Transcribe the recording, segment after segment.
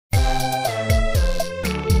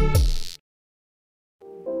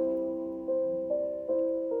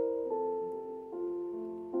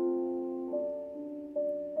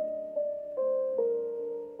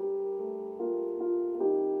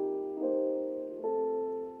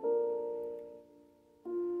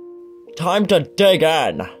time to dig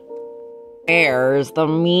in. Here's the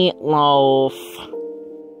meatloaf.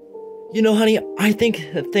 You know, honey, I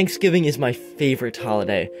think that Thanksgiving is my favorite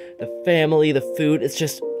holiday. The family, the food, it's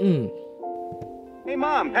just, Hey,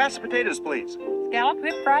 Mom, pass the potatoes, please. Scalloped,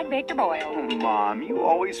 whipped, fried, baked, or boiled. Oh, Mom, you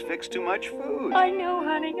always fix too much food. I know,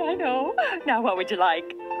 honey, I know. Now, what would you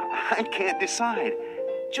like? I can't decide.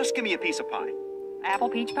 Just give me a piece of pie. Apple,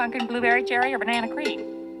 peach, pumpkin, blueberry, cherry, or banana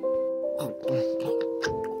cream?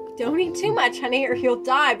 Don't eat too much, honey, or you'll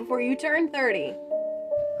die before you turn 30.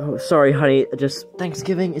 Oh, sorry, honey.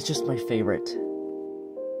 Thanksgiving is just my favorite.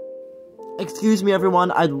 Excuse me,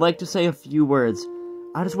 everyone. I'd like to say a few words.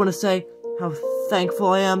 I just want to say how thankful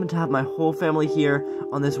I am to have my whole family here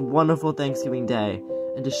on this wonderful Thanksgiving day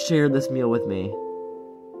and to share this meal with me.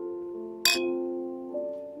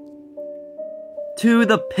 To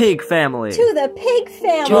the pig family. To the pig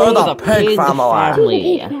family. To the pig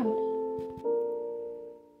family.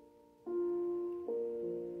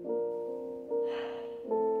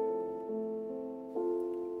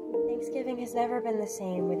 Thanksgiving has never been the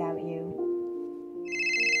same without you.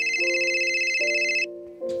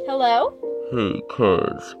 Hello? Hey,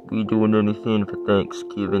 cuz, we doing anything for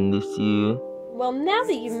Thanksgiving this year? Well, now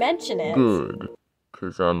that you mention it... Good,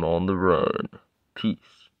 cuz I'm on the run. Peace.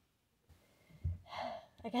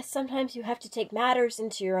 I guess sometimes you have to take matters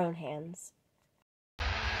into your own hands.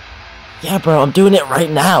 Yeah, bro, I'm doing it right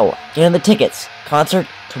now. Getting the tickets. Concert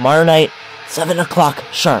tomorrow night, 7 o'clock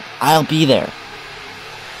sharp. I'll be there.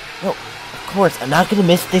 No, of course, I'm not gonna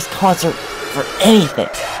miss this concert for anything.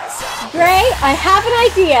 Gray, I have an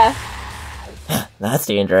idea! That's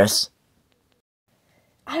dangerous.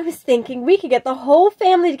 I was thinking we could get the whole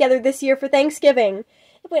family together this year for Thanksgiving.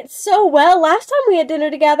 It went so well last time we had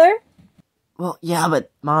dinner together. Well, yeah,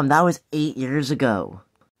 but, Mom, that was 8 years ago.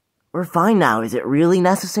 We're fine now. Is it really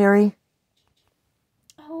necessary?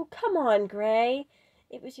 Oh, come on, Gray.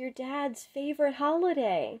 It was your dad's favorite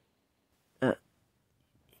holiday.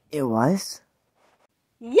 It was?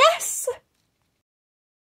 Yes!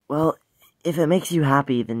 Well, if it makes you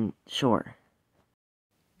happy, then sure.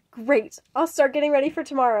 Great. I'll start getting ready for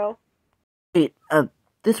tomorrow. Wait,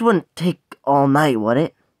 this wouldn't take all night, would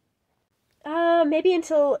it? Maybe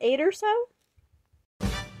until 8 or so?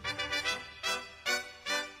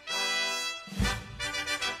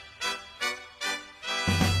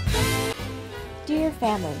 Dear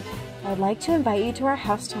family, I'd like to invite you to our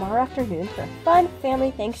house tomorrow afternoon for a fun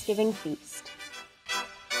family Thanksgiving feast.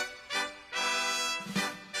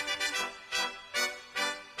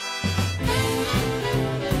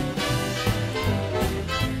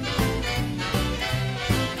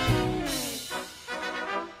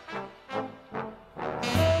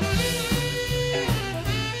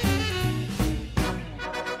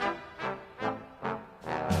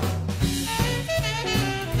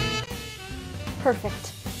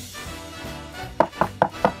 Perfect.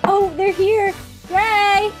 Oh, they're here!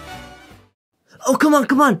 Gray! Oh, come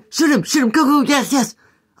on! Shoot him! Go! Yes!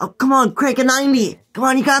 Oh, come on, crank a 90! Come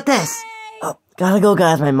on, you got this! Oh, gotta go,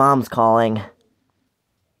 guys, my mom's calling.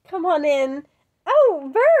 Come on in.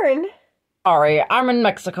 Oh, Vern! Sorry, I'm in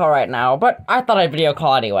Mexico right now, but I thought I'd video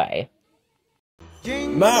call anyway.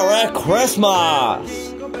 Merry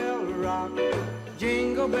Christmas!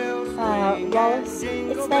 Wallace,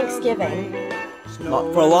 it's Thanksgiving.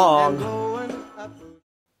 Not for long.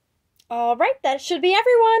 Alright, that should be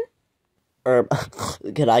everyone.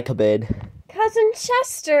 Can I come in? Cousin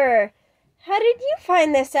Chester, how did you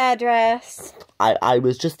find this address? I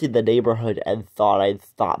was just in the neighborhood and thought I'd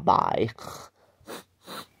stop by.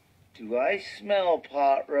 Do I smell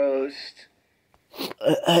pot roast?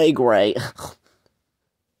 Hey, Gray.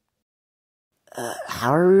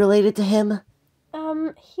 How are we related to him?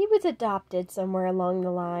 He was adopted somewhere along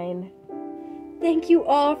the line. Thank you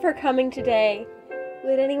all for coming today.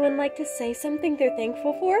 Would anyone like to say something they're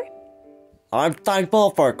thankful for? I'm thankful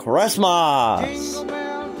for Christmas! Jingle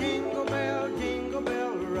bell, jingle bell, jingle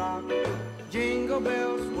bell rock. Jingle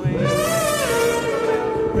bells swing. Jingle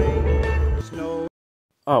bells ring. Snow.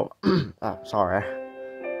 Oh, sorry.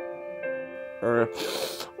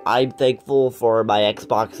 I'm thankful for my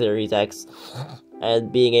Xbox Series X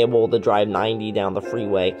and being able to drive 90 down the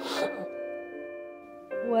freeway.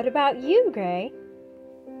 What about you, Gray?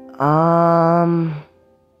 I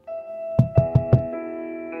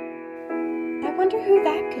wonder who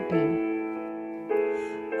that could be.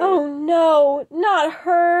 Oh no, not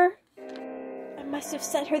her! I must have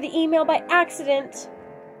sent her the email by accident.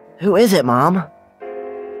 Who is it, Mom?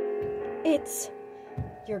 It's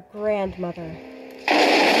your grandmother.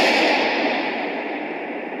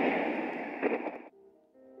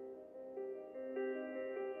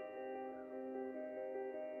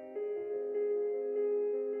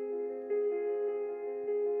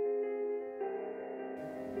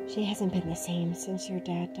 She hasn't been the same since your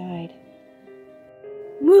dad died.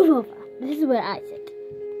 Move over. This is where I sit.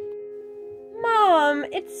 Mom,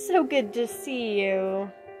 it's so good to see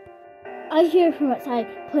you. I hear from outside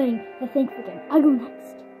playing the thankful game. I go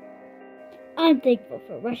next. I'm thankful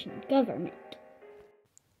for Russian government.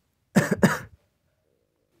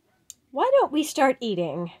 Why don't we start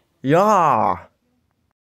eating? Yeah.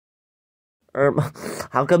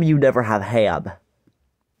 How come you never have ham?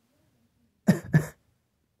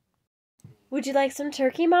 Would you like some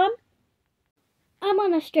turkey, Mom? I'm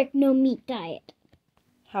on a strict no-meat diet.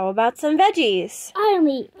 How about some veggies? I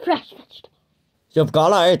only eat fresh vegetables. You've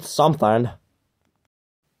gotta eat something.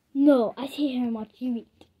 No, I sit here and watch you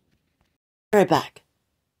eat. Right back.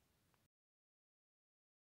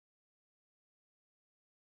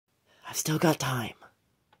 I've still got time.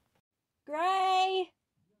 Gray!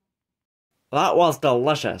 That was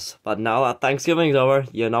delicious, but now that Thanksgiving's over,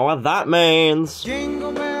 you know what that means.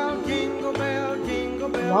 Jingle bell, jingle bell, jingle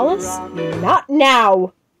bell. Wallace, rock. not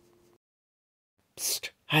now! Psst.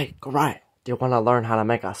 Hey, Gray, do you want to learn how to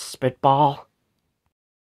make a spitball?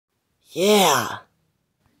 Yeah.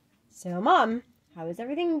 So, Mom, how is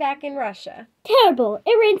everything back in Russia? Terrible.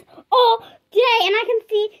 It rains all day and I can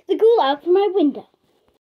see the ghoul out from my window.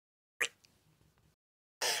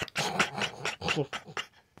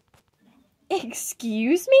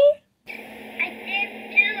 Excuse me?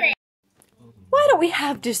 Why don't we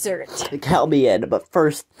have dessert? Count me in, but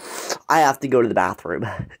first, I have to go to the bathroom.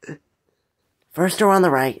 First door on the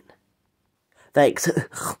right. Thanks.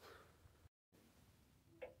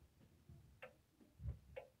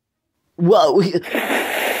 Whoa.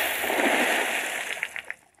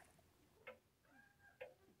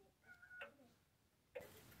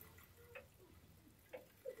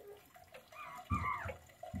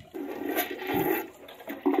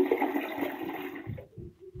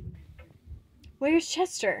 Where's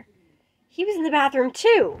Chester? He was in the bathroom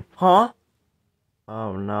too. Huh?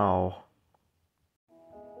 Oh no.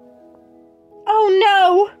 Oh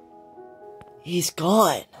no! He's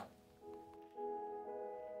gone.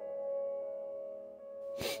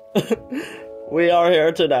 We are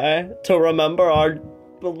here today to remember our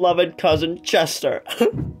beloved cousin Chester.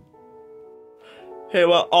 He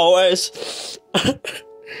will always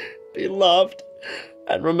be loved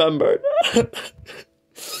and remembered.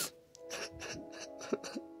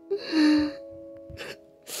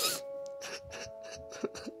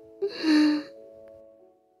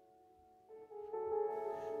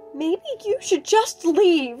 Maybe you should just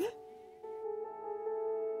leave.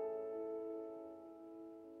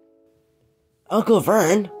 Uncle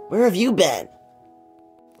Vern, where have you been?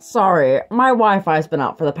 Sorry, my Wi-Fi's been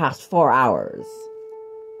out for the past 4 hours.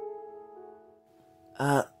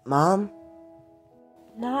 Mom?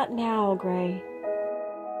 Not now, Gray.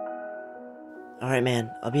 Alright,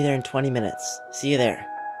 man. I'll be there in 20 minutes. See you there.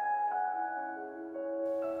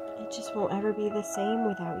 It just won't ever be the same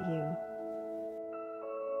without you.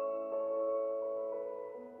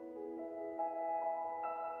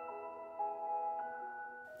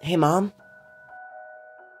 Hey, Mom?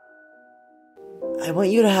 I want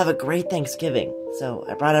you to have a great Thanksgiving, so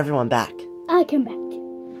I brought everyone back. I come back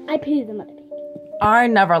too. I pity the mother pig. I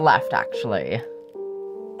never left, actually.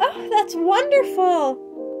 Oh, that's wonderful!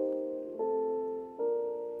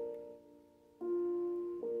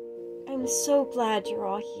 I'm so glad you're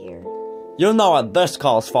all here. You know what this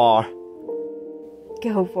calls for.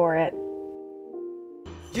 Go for it.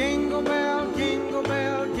 Jingle bell, jingle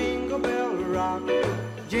bell, jingle bell rock.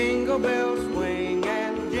 Jingle bells swing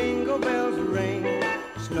and jingle bells ring.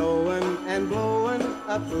 Snowing and blowing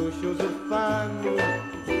up bushels of fun.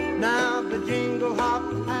 Now the jingle hop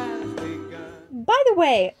has begun. By the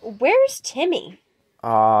way, where's Timmy?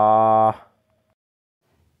 Dad,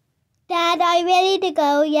 are you ready to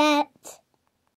go yet?